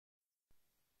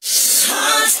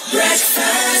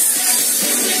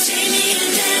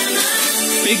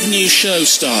big new show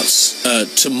starts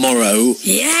tomorrow.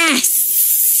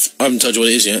 Yes! I haven't told you what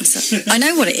it is yet. I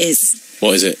know what it is.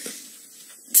 What is it?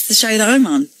 It's the show that I'm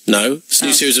on. No, it's a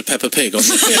new series of Peppa Pig. Apart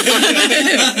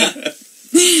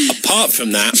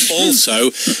from that,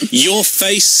 also, Your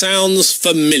Face Sounds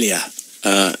Familiar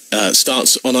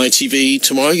starts on ITV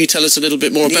tomorrow. You tell us a little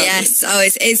bit more about it. Yes,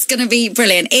 it's going to be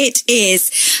brilliant. It is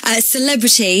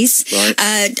celebrities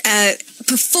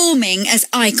performing as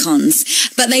icons,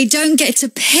 but they don't get to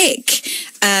pick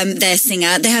their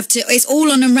singer. They have to. It's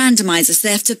all on a randomizer, so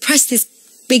they have to press this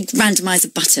big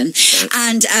randomizer button,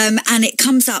 and it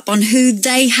comes up on who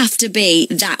they have to be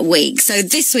that week. So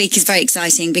this week is very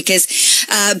exciting because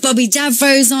Bobby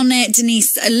Davro's on it,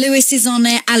 Denise Lewis is on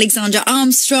it, Alexander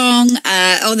Armstrong,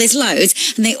 there's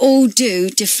loads, and they all do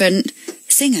different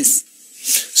singers.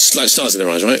 Like Stars in Their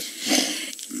Eyes, right?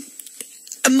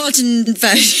 A modern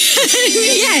version.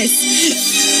 Yes.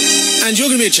 And you're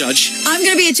going to be a judge. I'm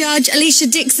going to be a judge. Alicia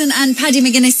Dixon and Paddy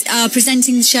McGuinness are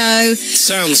presenting the show.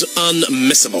 Sounds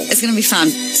unmissable. It's going to be fun.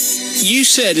 You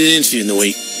said in an interview in the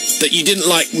week that you didn't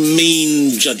like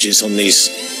mean judges on these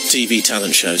TV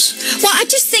talent shows. Well, I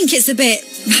just think it's a bit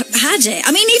haddy.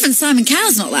 I mean, even Simon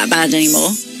Cowell's not that bad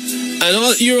anymore.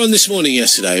 And you were on This Morning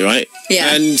yesterday, right?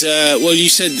 Yeah. And, well, you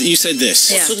said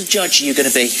this. Yeah. What sort of judge are you going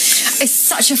to be? It's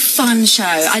such a fun show.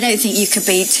 I don't think you could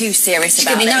be too serious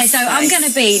about it. Nice so Spice. I'm going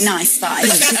to be Nice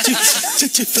Spice.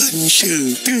 Such a fun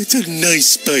show. It's a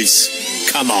Nice Spice.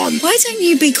 Come on. Why don't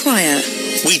you be quiet?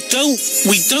 We don't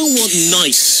want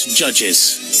nice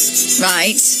judges.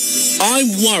 Right.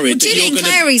 I'm worried that Julian you're going to...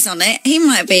 Clary's on it. He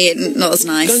might be not as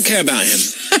nice. Don't care about him.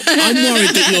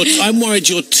 I'm worried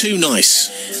you're too nice.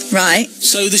 Right.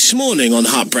 So this morning on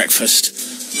Hot Breakfast,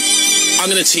 I'm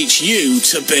going to teach you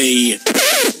to be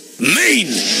mean.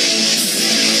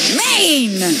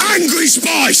 Mean. Angry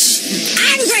Spice.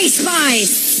 Angry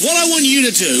Spice. What I want you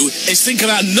to do is think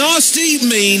about nasty,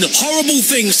 mean, horrible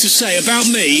things to say about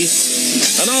me,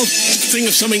 and I'll think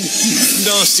of something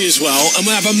nasty as well, and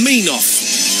we'll have a mean off.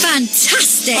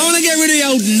 Fantastic. I want to get rid of the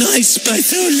old Nice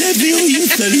Spice. Oh, lovely. Oh,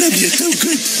 you so lovely. You're so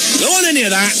good. Don't want any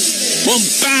of that. Want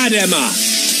bad Emma.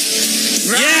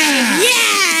 Right. Yeah.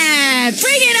 Yeah.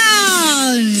 Bring it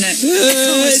on.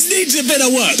 It needs a bit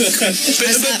of work.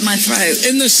 That's like my throat.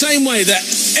 In the same way that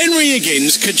Henry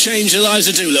Higgins could change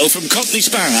Eliza Doolittle from Cockney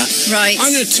Sparrow, right.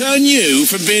 I'm going to turn you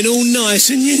from being all nice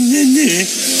and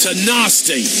to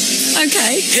nasty.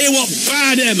 Okay. Hear what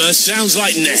bad Emma sounds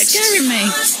like next. It's scaring me.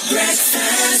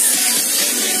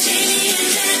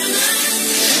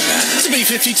 To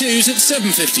B52s at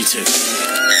 7:52.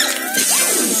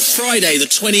 Friday, the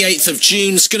 28th of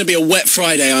June. It's going to be a wet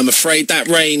Friday, I'm afraid. That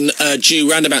rain due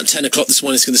around about 10 o'clock this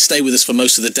morning is going to stay with us for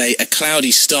most of the day. A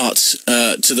cloudy start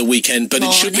to the weekend, but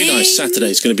it should be nice.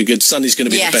 Saturday's going to be good. Sunday's going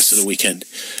to be the best of the weekend.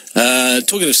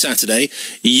 Talking of Saturday,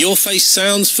 Your Face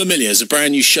Sounds Familiar is a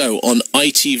brand new show on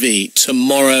ITV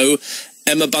tomorrow.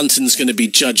 Emma Bunton's going to be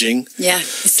judging. Yeah,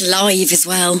 it's live as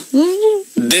well.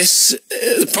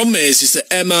 The problem is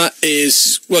that Emma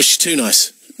is, well, she's too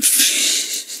nice.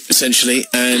 Essentially,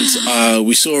 and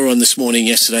we saw her on This Morning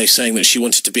yesterday saying that she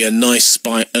wanted to be a nice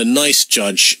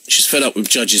judge. She's fed up with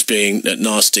judges being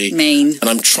nasty, mean, and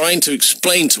I'm trying to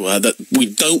explain to her that we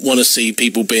don't want to see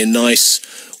people being nice.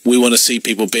 We want to see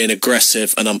people being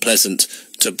aggressive and unpleasant.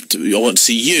 I want to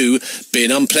see you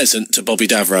being unpleasant to Bobby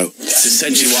Davro. It's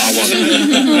essentially what I want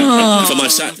for my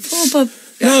poor Bob.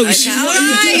 No, okay. All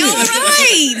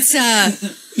right.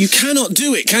 You cannot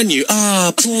do it, can you?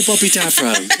 Poor Bobby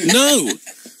Davro. No.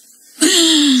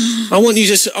 I want you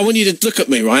to look at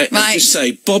me, right? And just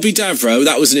say, Bobby Davro,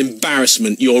 that was an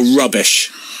embarrassment. You're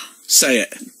rubbish. Say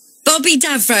it. Bobby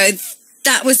Davro,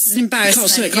 that was an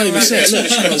embarrassment. I can't even say it. Look,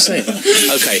 she can't say it.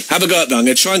 Okay, have a go at me. I'm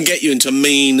going to try and get you into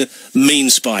mean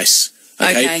Spice.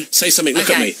 Okay? Say something. Look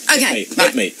at me. Okay. Look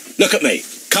at me. Look at me.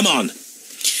 Come on.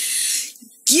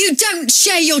 You don't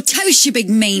share your toast, you big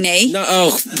meanie. No.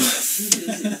 Oh.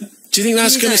 Do you think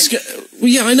that's going to... Well,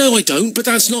 yeah, I know I don't, but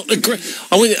that's not a great...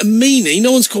 I mean, a meanie.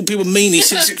 No one's called people meanie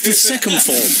since the second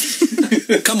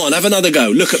form. Come on, have another go.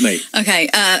 Look at me. Okay,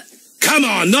 Come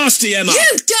on, nasty Emma.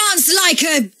 You dance like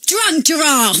a drunk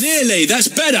giraffe. Nearly, that's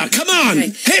better. Come on,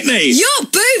 hit me. Your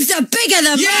boobs are bigger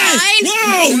than mine.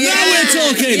 Whoa, now we're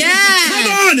talking. Yeah. Come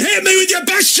on, hit me with your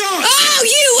best shot. Oh,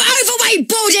 you overweight,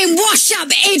 balding,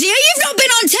 wash-up idiot. You've not been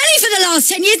on telly for the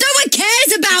last 10 years. No one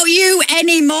cares about you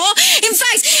anymore. In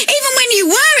fact, even when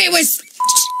you were, it was...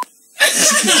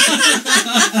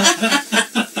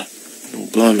 Oh,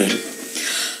 blimey.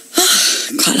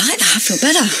 Quite like that. I feel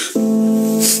better.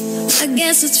 I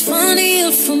guess it's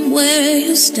funnier from where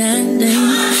you're standing.